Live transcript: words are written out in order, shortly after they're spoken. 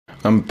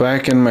I'm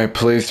back in my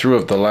playthrough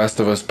of The Last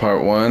of Us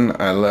Part 1.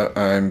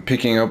 I'm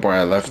picking up where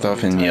I left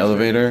off in the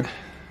elevator.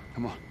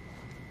 Come on.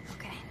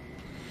 Okay.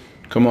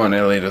 Come on,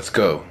 Ellie, let's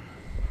go.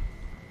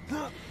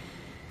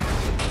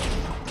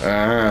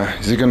 Ah,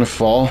 is he gonna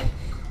fall?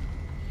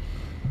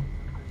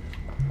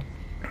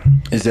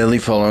 Is Ellie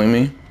following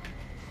me?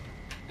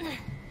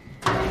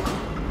 Come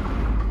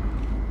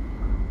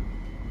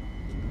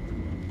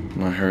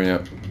on, hurry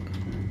up.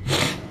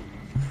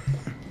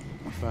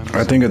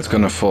 I think it's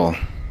gonna fall.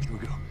 Here we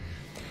go.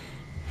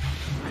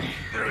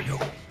 There we go.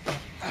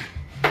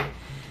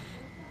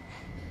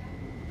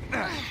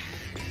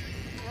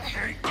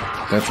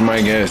 That's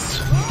my guess.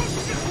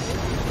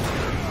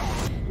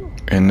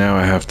 And now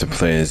I have to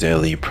play as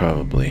Ellie,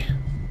 probably.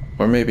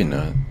 Or maybe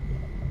not.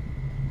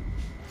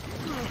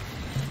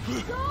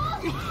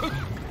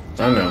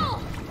 I don't know.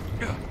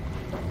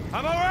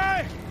 I'm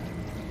alright!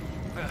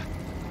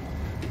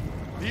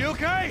 Are you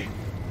okay?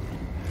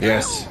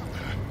 Yes.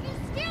 You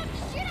scared the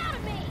shit out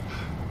of me!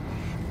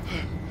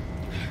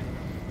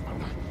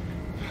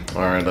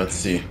 Alright, let's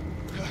see.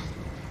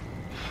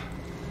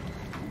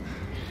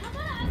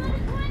 I'm gonna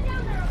climb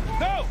down there, okay?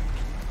 No!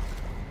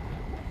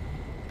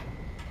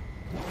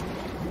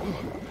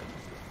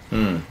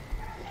 Maybe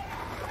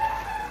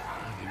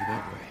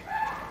that way.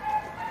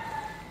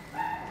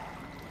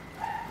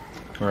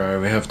 Alright,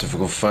 we have to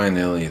go find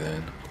Ellie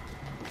then.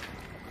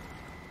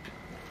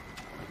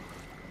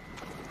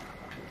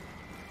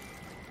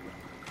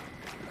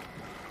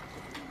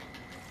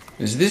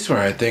 Is this where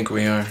I think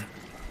we are?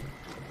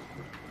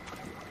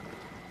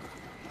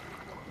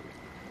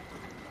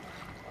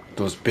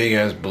 Those big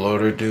ass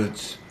bloater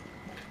dudes.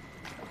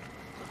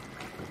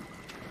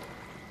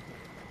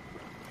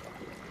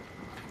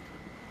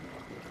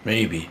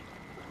 Maybe.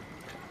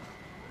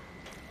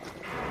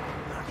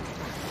 I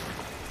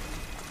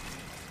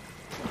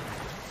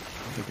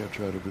think I've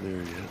tried over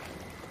there yet.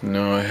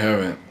 No, I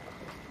haven't.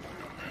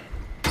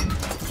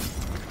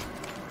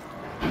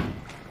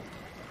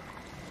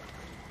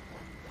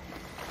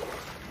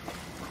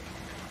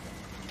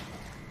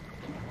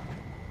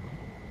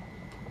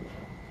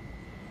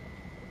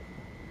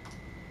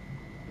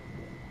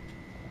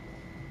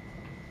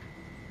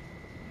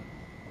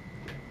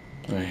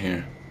 Right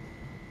here.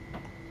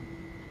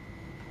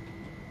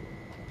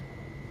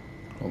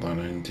 Hold on,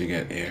 I need to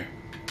get air.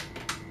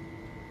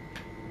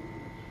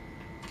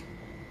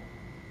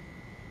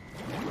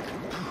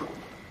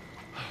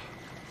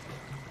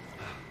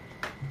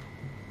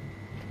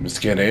 Let's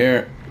get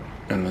air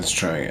and let's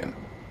try again.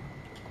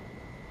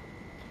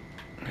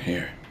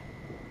 Here.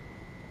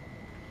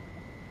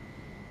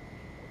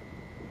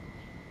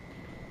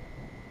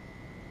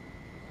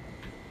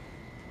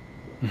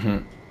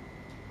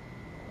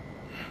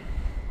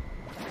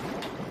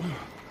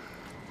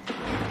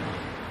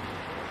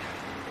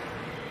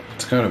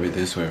 It's gotta be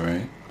this way,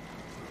 right?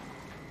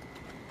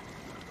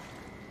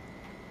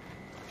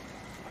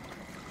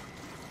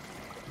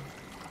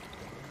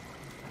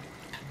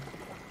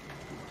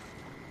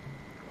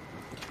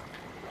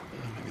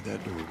 Maybe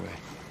that doorway.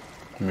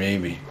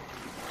 Maybe.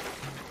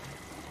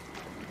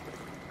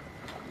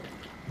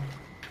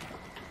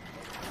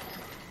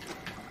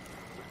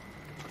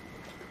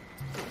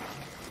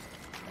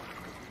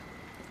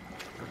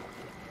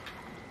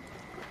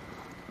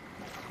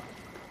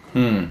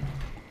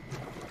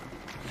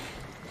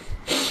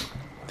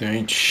 There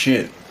ain't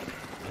shit.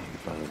 I need to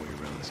find a way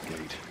around this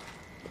gate.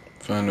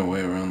 Find a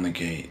way around the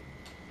gate.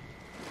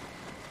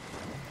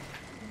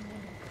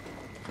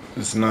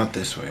 It's not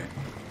this way.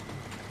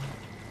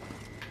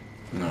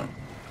 No.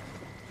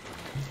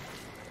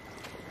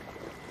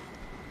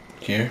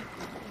 Here?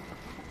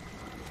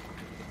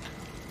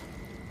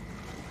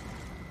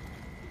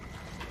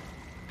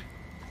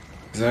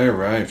 Because I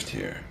arrived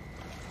here.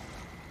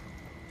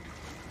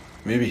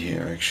 Maybe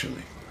here,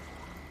 actually.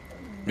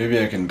 Maybe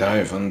I can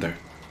dive under.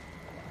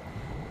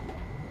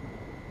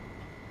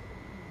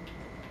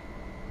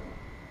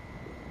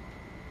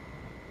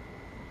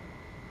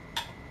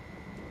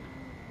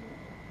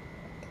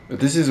 But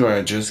this is where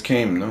I just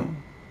came, no?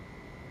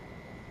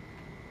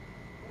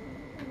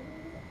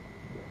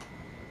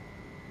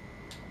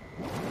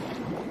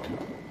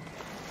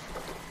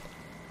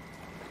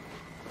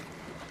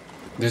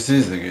 This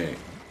is the gate.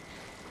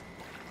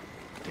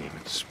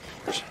 Demon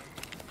spores.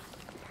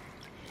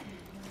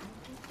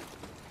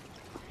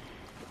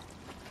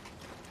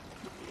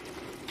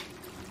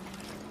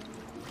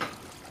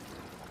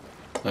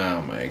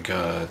 Oh my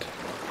god.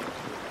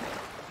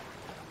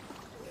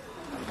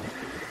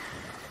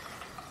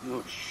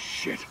 Oh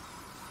shit.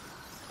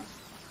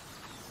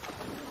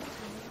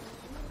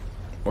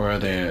 Where are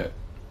they at?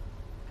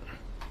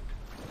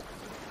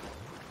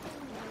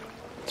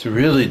 It's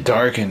really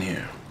dark in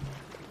here.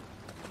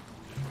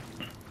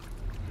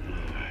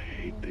 I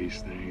hate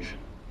these things.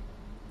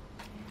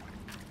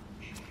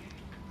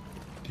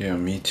 Yeah,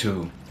 me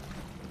too.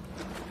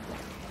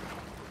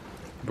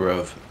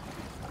 Bruv.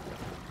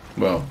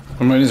 Well,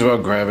 I might as well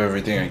grab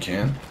everything I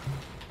can.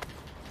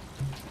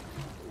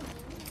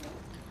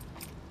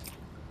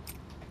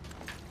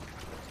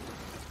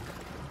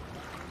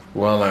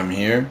 while I'm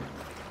here.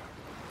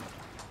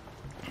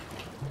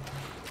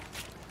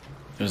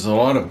 There's a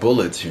lot of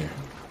bullets here.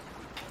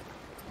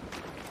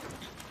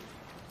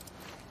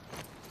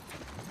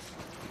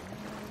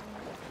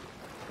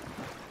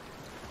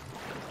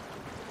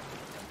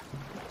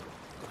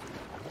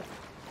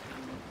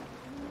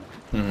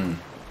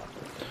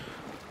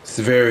 It's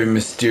very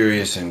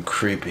mysterious and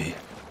creepy.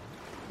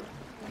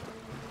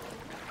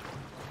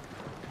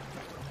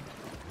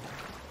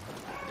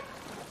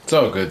 It's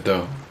all good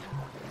though.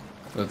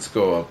 Let's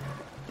go up.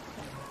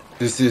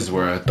 This is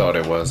where I thought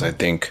it was, I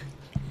think.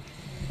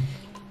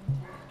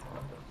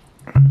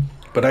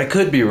 But I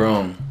could be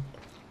wrong,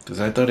 because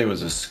I thought it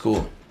was a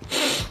school.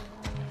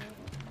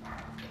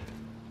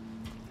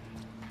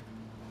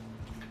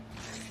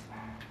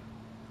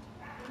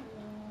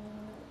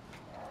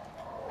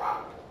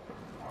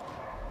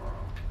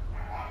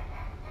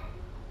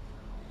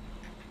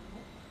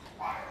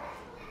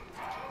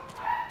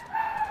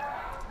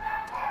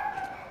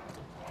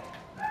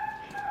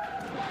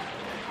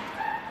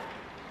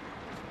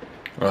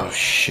 Oh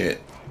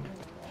shit.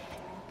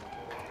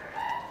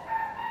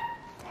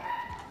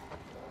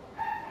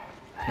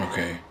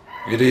 Okay.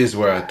 It is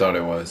where I thought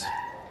it was.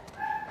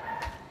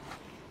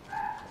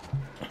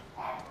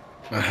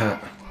 Uh-huh.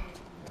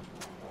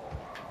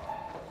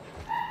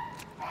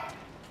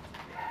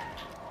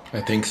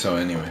 I think so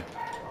anyway.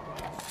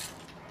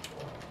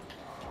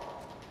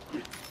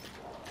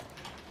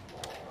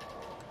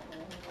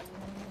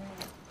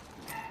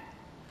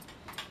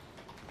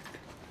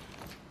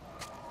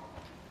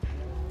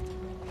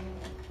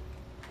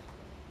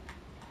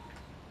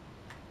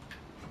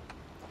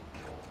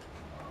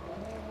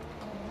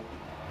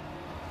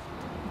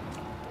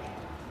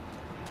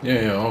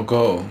 Yeah, I'll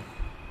go.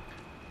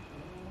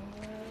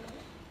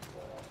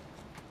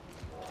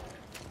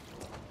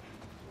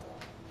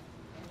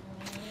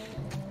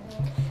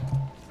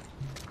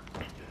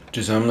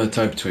 Just I'm the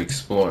type to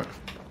explore.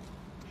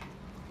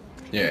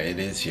 Yeah, it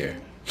is here.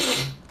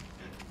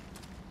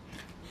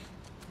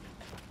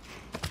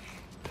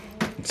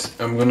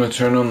 I'm gonna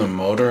turn on the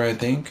motor, I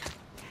think.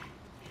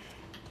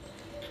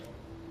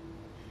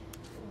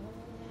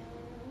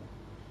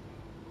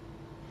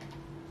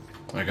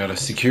 I got a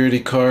security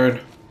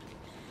card.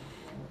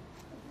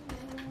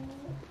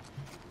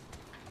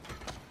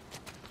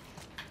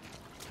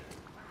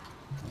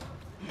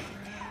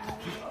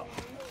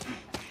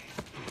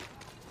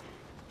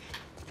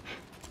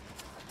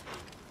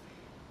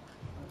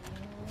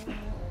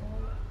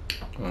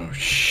 Oh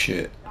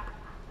shit.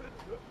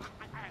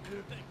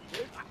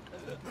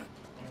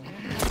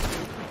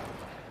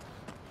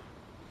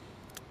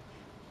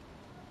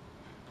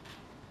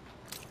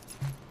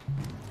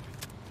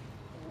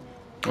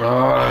 Oh,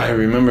 I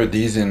remember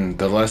these in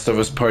The Last of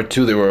Us Part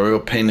 2. They were a real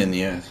pain in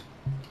the ass.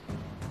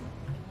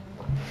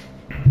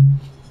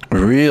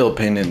 Real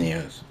pain in the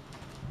ass.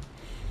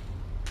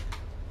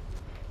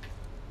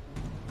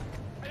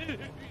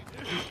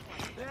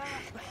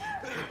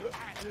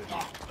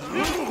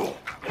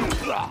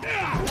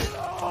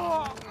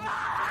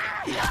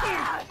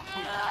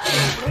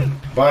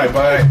 Bye,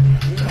 bye.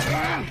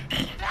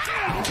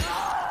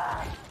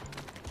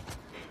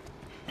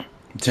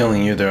 I'm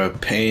telling you, they're a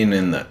pain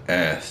in the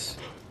ass.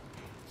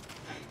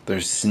 They're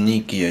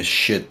sneaky as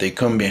shit. They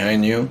come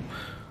behind you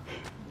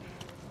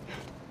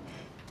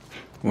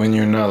when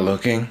you're not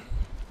looking.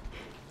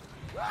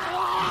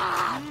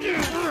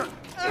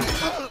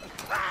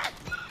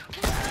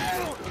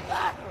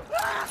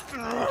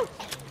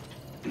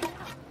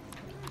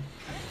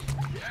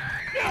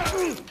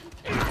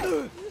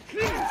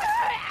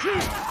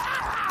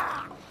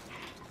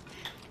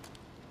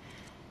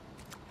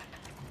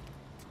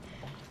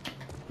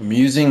 I'm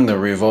using the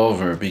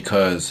revolver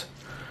because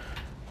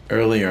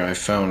earlier I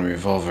found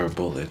revolver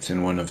bullets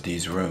in one of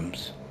these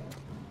rooms.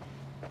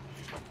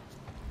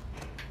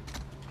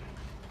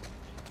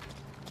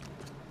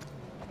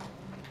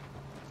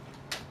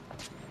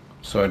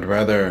 So I'd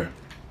rather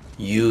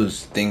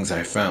use things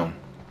I found.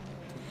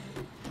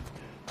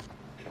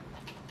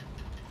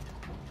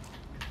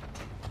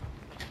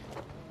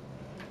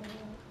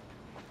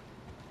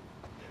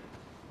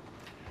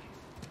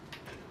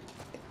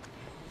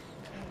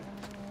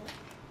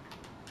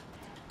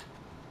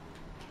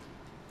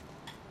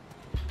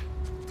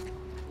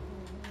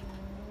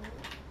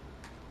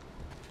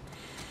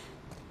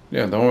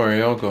 Yeah, don't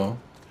worry, I'll go.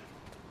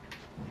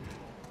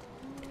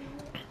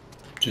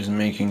 Just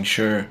making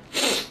sure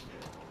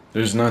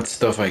there's not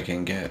stuff I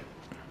can get.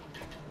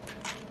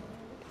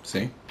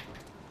 See?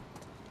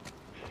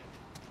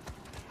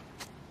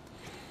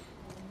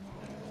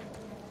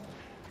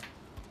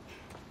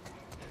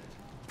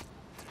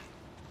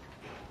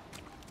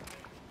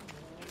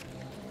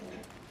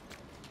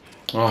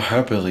 I'll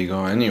happily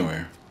go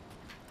anywhere.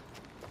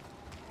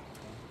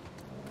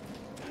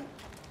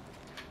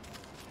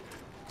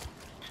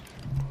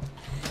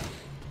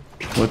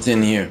 What's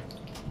in here?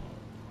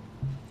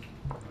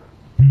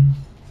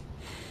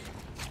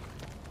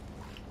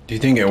 Do you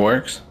think it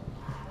works?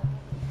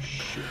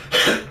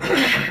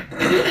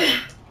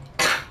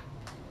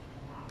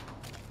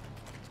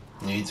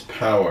 Needs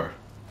power.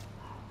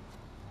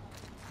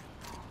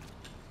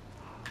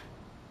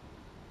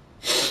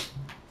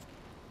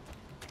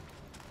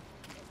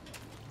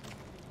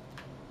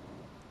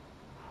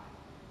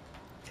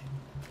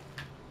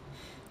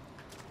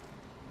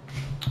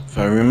 If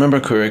I remember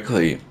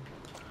correctly,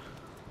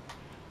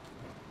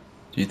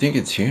 do you think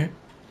it's here?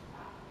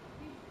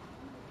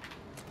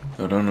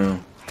 I don't know.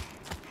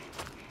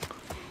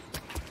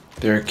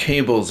 There are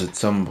cables at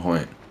some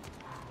point.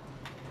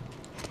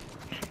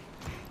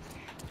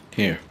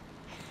 Here.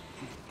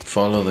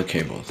 Follow the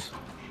cables.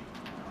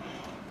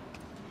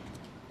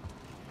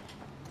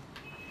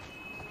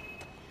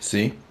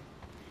 See?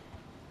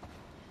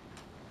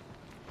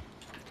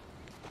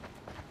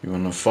 You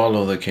want to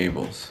follow the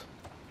cables.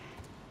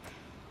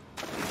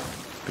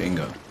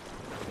 Bingo.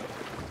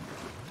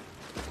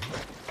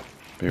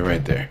 Be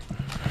right there.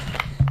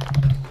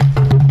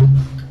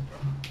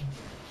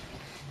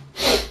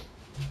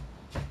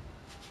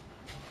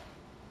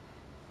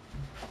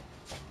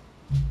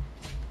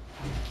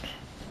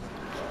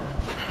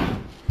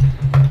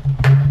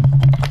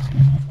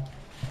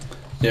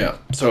 Yeah,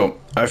 so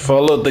I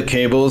followed the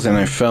cables and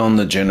I found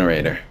the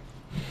generator.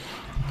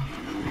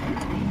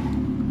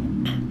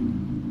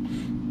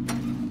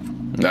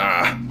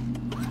 Ah.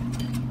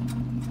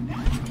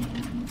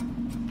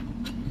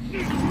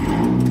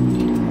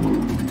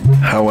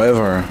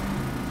 However,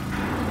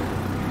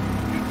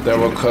 that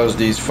will cause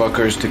these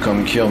fuckers to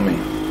come kill me.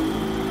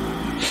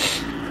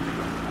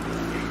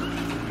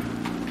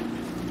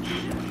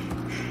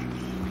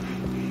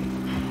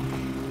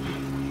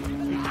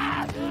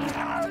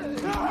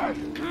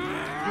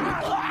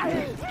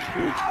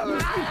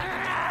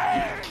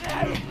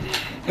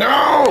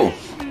 No!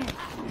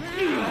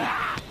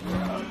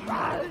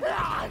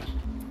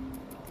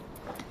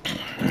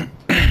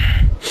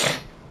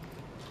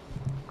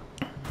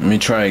 Let me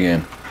try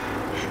again.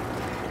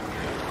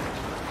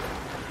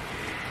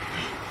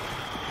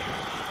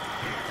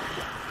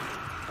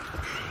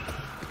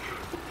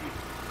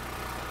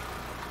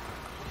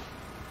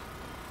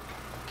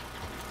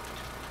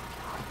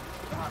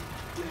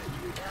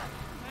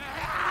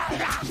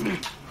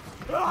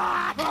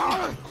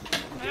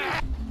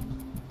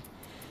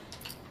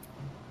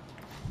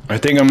 I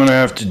think I'm gonna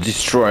have to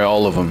destroy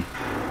all of them.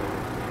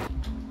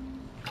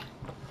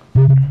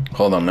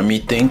 Hold on, let me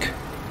think.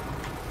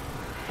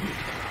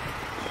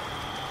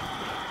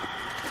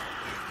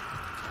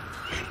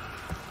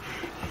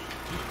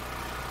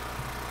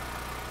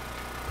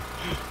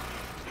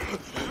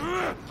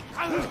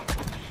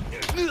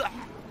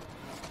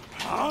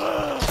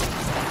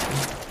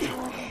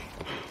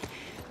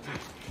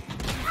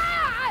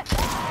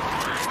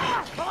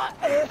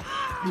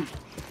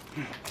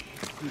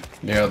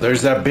 Yeah,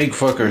 there's that big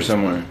fucker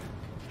somewhere.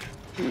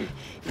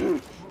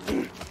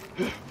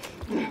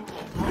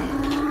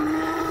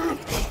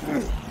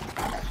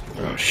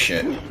 Oh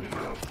shit.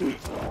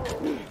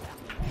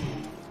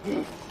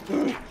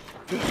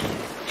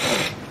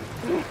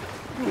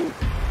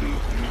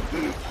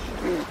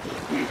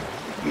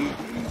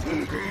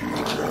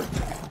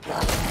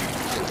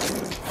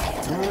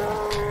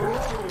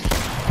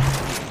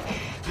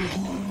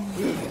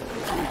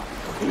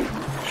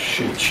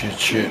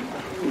 Shit.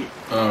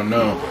 Oh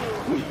no.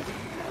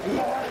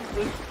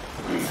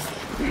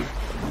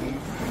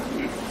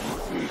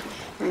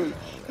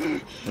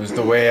 There's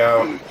the way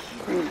out.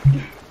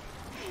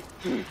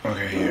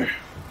 Okay, here.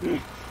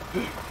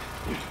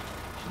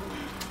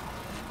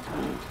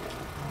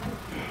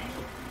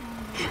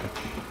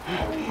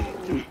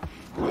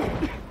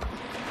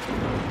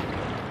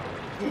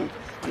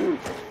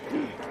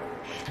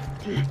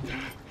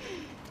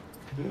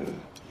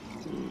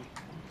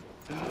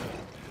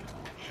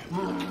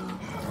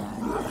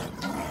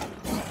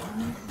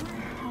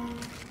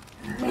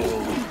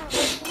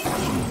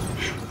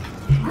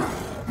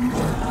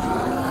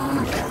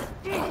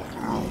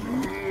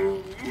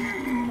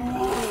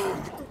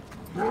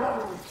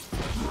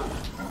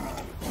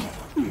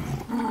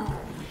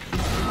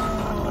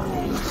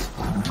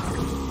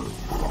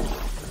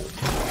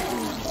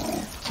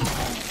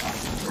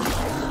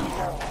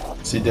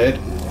 Is he dead?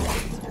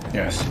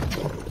 Yes.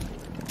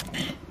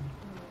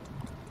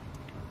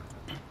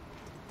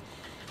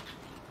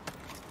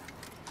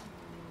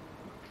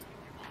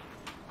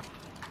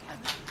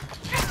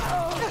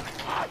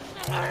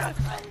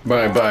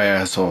 Bye,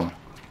 asshole.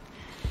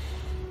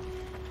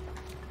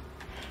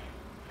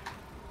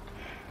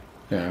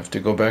 Yeah, I have to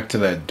go back to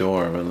that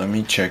door, but let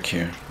me check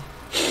here.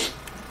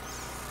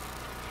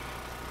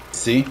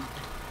 See?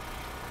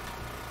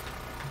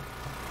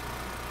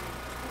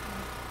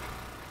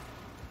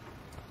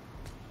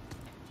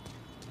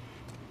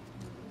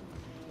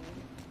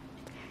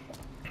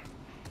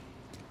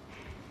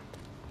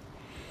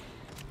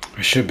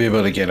 I should be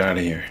able to get out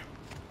of here.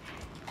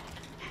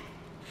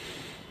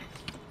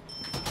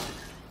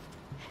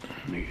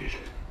 Need it.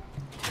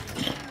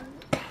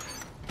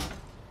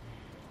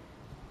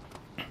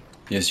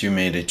 Yes, you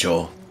made it,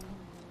 Joel.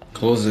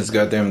 Close this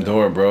goddamn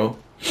door, bro.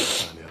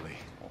 Finally.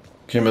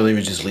 Can't believe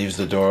he just leaves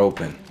the door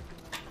open.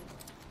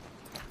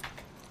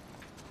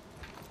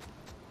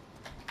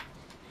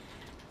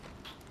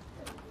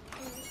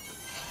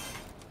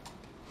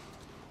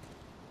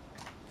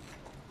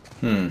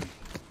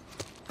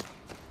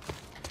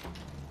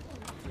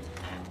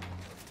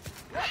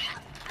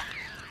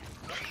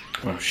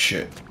 Oh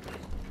shit.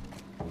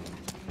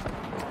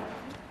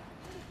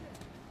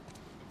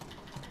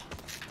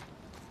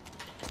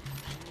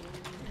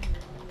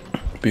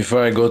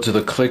 Before I go to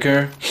the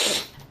clicker,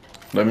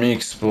 let me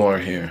explore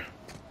here.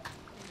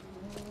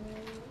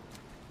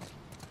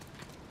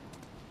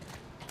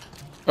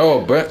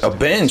 Oh, a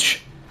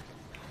bench.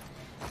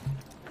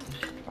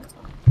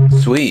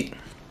 Sweet.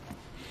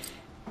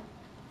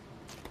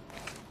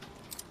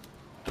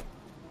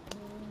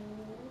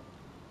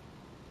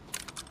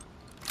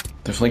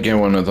 Definitely get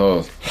one of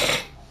those.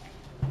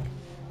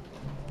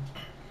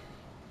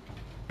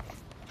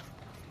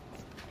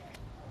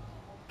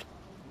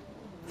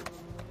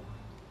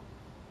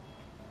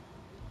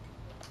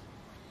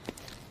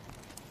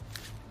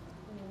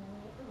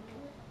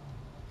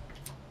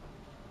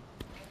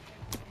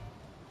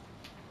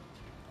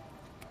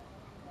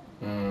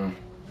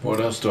 What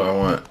else do I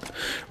want?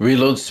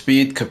 Reload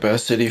speed,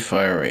 capacity,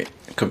 fire rate.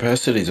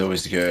 Capacity is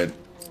always good.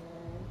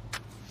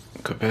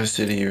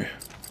 Capacity.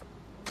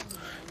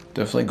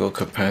 Definitely go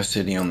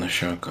capacity on the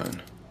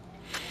shotgun.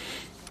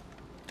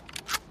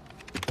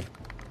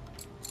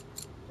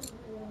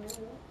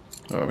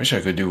 Oh, I wish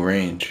I could do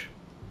range.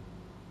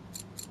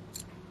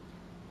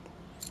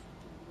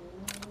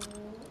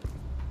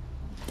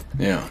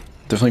 Yeah,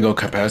 definitely go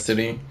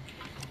capacity.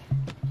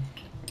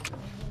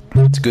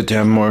 It's good to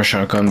have more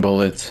shotgun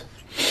bullets.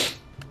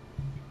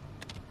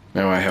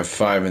 Now I have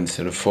 5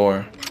 instead of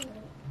 4.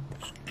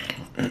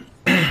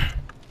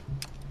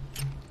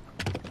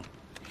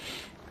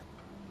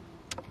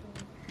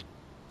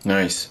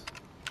 Nice.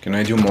 Can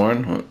I do more?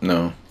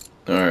 No.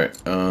 Alright,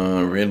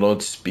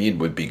 reload speed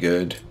would be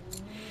good.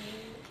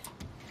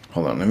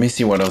 Hold on, let me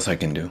see what else I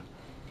can do.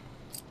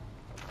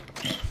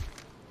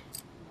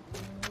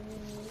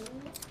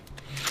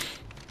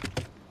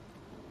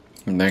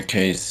 In that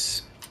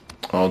case,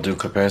 I'll do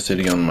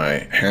capacity on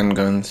my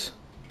handguns.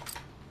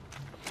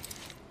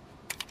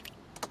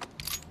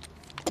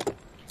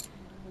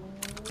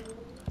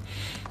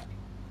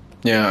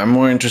 Yeah, I'm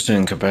more interested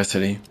in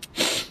capacity.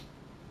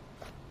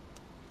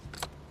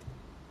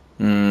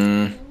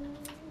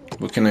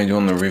 What can I do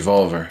on the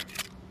revolver?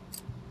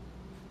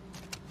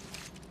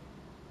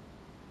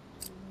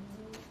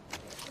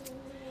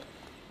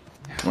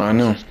 Oh, I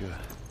know.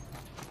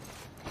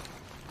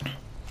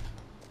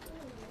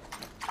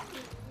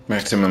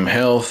 Maximum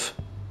health.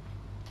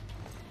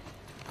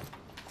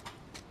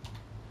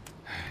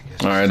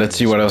 Alright, let's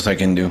see what else I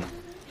can do.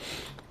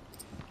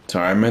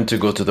 Sorry, I meant to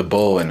go to the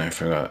bow and I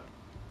forgot.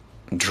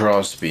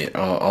 Draw speed.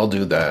 I'll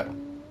do that.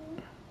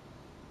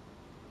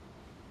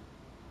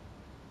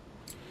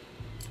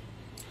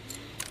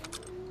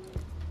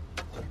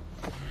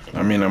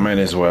 I mean, I might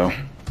as well.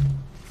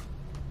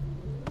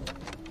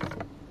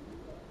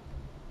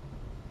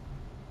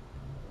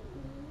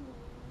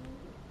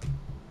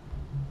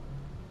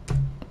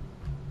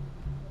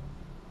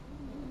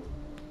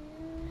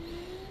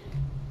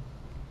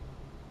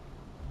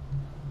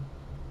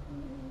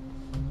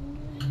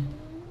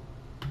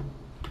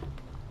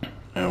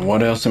 And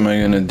what else am I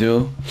gonna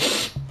do?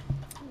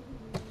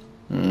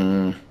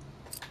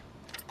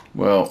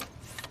 Well,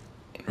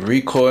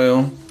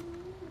 recoil,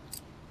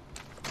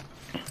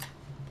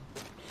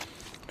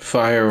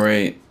 fire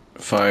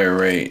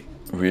rate,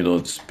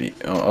 reload speed.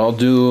 I'll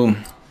do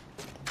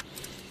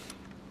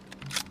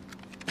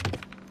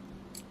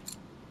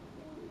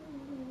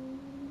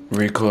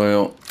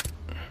recoil.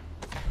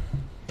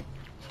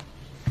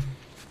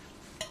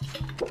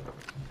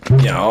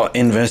 Yeah, I'll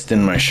invest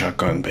in my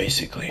shotgun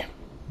basically.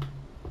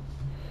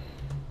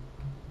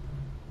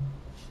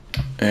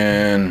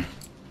 And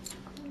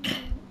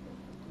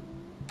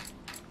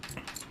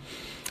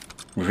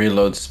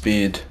reload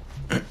speed.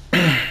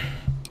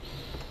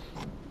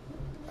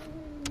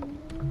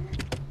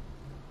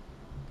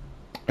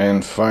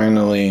 And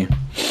finally,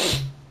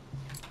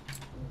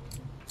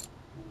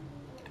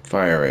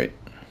 fire rate.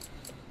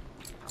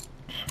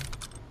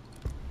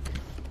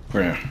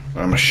 Yeah,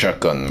 I'm a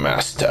shotgun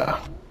master.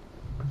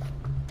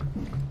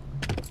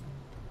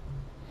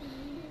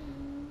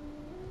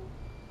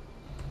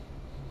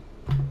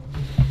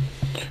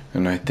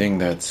 And I think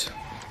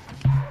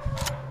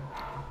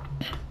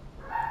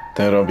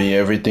that'll be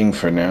everything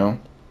for now.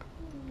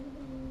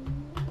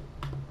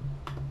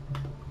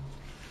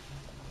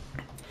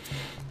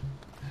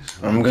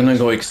 I'm gonna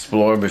go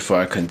explore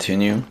before I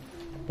continue.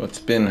 It's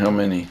been how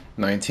many?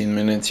 19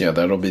 minutes? Yeah,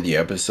 that'll be the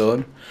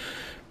episode.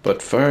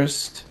 But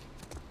first,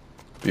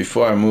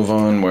 before I move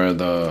on where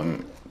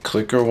the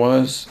clicker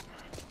was,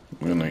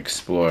 I'm gonna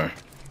explore.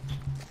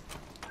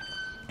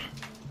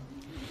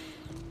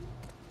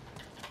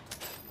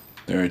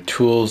 There are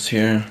tools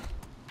here.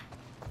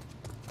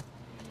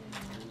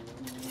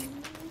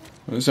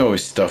 There's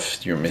always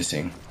stuff you're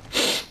missing.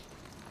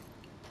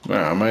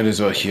 Well, I might as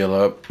well heal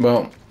up.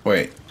 Well,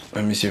 wait.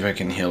 Let me see if I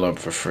can heal up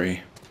for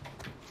free.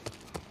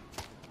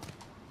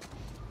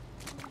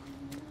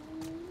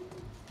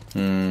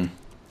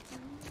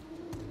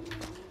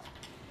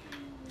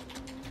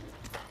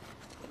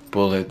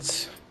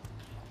 Bullets.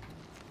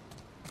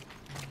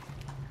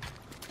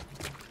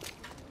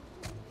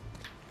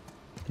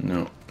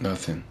 No,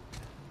 nothing.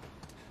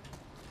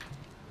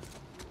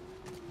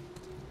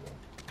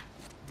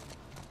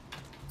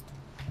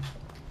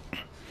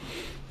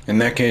 In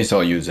that case,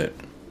 I'll use it.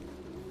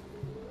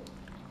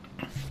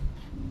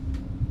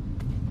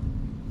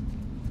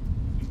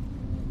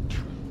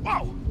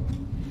 Whoa!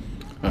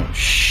 Oh,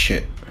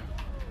 shit.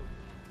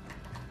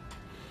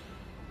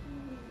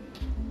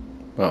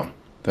 Well,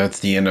 that's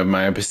the end of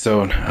my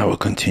episode. I will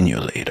continue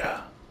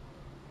later.